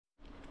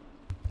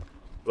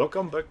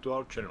Welcome back to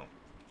our channel,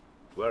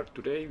 where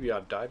today we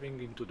are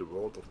diving into the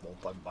world of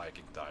mountain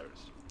biking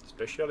tires,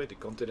 especially the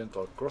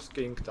Continental Cross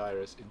King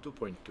tires in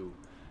 2.2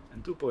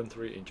 and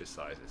 2.3 inches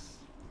sizes.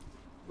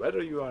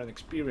 Whether you are an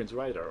experienced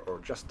rider or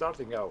just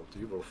starting out,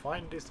 you will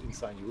find this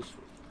insight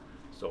useful.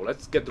 So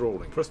let's get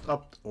rolling. First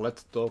up,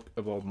 let's talk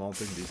about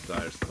mounting these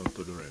tires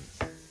onto the rim.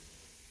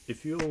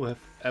 If you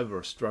have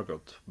ever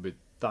struggled with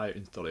tire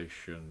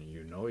installation,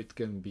 you know it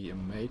can be a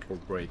make or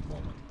break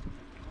moment.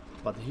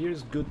 But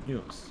here's good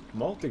news,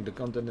 mounting the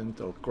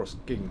Continental Cross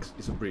Kings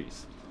is a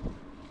breeze.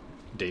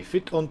 They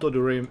fit onto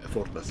the rim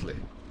effortlessly,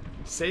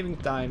 saving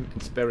time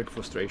and sparing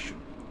frustration.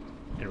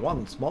 And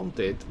once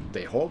mounted,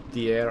 they hold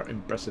the air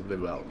impressively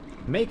well,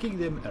 making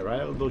them a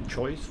reliable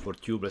choice for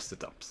tubeless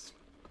setups.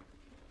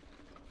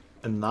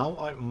 And now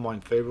I'm on my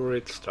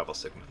favorite travel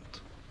segment.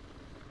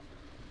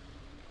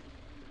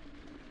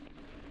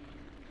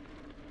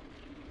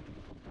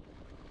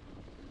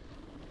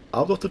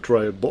 Out of the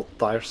trail, both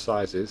tire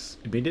sizes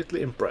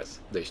immediately impress.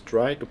 They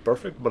strike a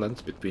perfect balance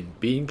between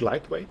being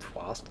lightweight,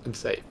 fast and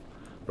safe.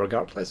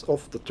 Regardless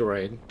of the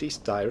terrain, these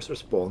tires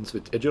respond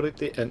with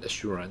agility and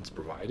assurance,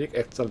 providing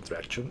excellent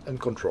traction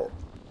and control.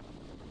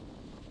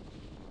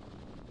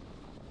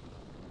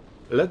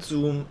 Let's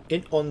zoom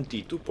in on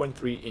the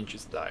 2.3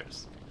 inches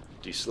tires.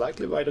 These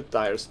slightly wider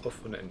tires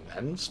offer an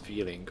enhanced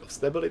feeling of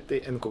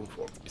stability and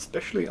comfort,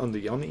 especially on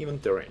the uneven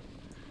terrain.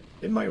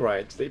 In my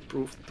rides they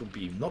proved to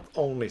be not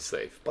only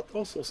safe but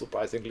also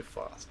surprisingly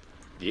fast.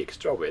 The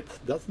extra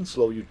width doesn't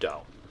slow you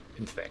down.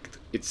 In fact,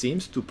 it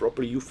seems to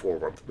propel you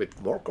forward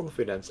with more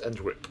confidence and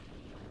grip.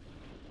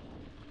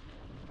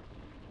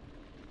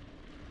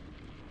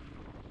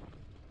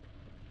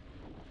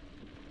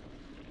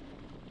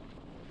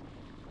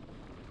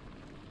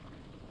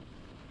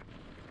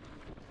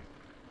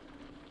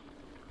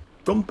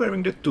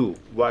 Comparing the two,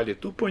 while the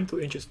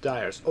 2.2 inches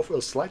tires offer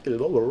a slightly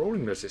lower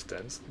rolling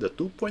resistance, the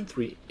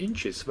 2.3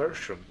 inches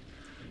version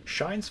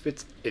shines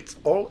with its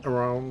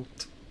all-around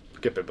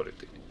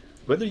capability.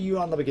 Whether you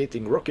are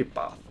navigating rocky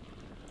paths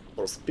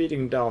or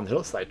speeding down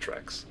hillside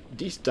tracks,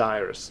 these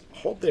tires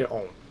hold their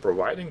own,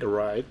 providing a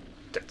ride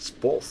that's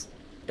both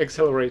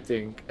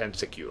exhilarating and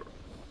secure.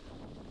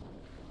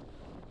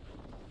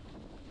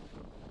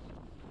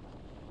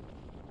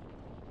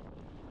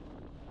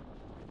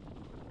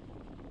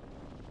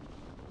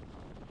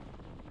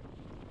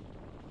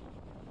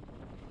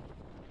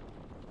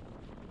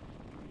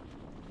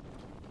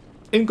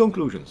 In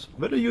conclusions,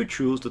 whether you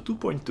choose the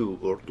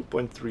 2.2 or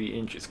 2.3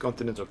 inches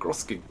Continental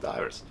Cross King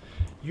tires,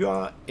 you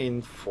are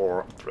in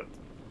for a treat.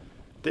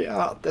 They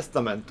are a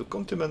testament to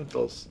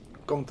Continental's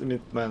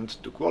commitment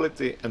to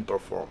quality and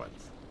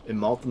performance in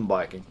mountain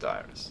biking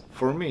tires.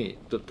 For me,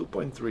 the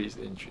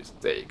 2.3 inches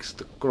takes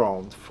the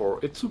crown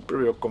for its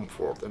superior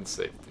comfort and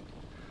safety.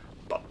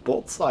 But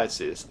both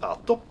sizes are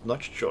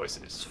top-notch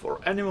choices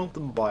for any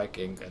mountain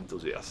biking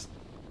enthusiast.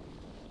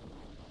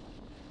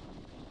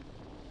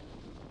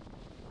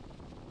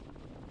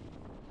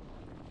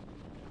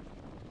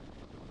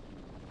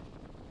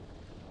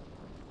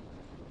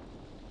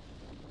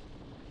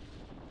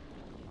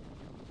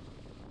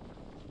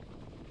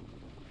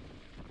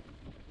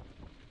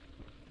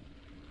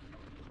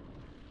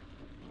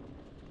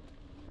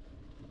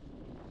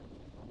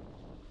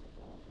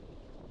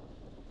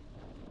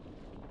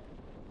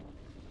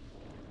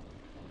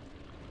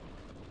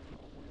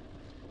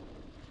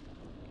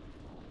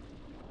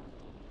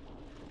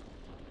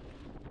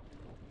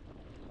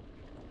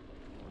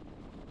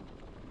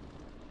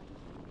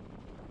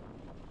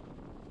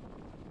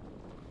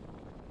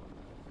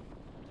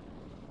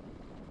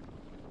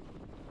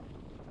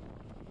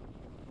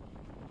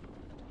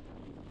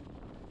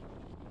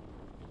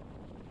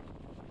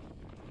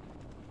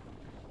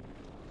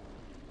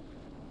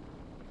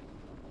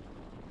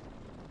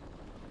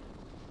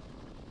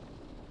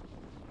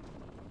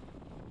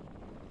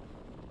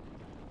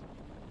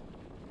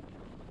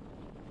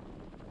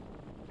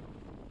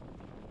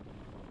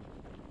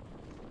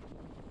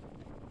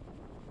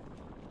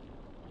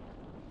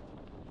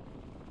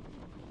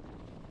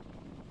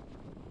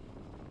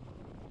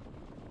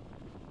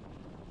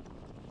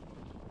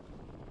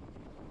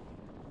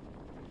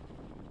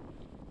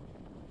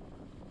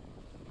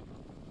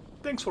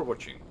 Thanks for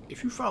watching.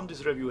 If you found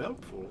this review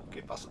helpful,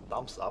 give us a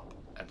thumbs up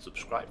and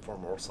subscribe for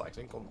more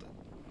cycling content.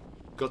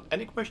 Got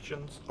any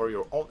questions or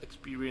your own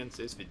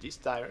experiences with these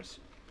tires?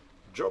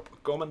 Drop a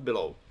comment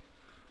below.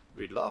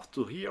 We'd love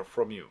to hear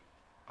from you.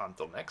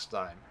 Until next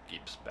time,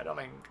 keep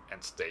pedaling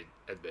and stay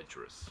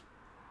adventurous.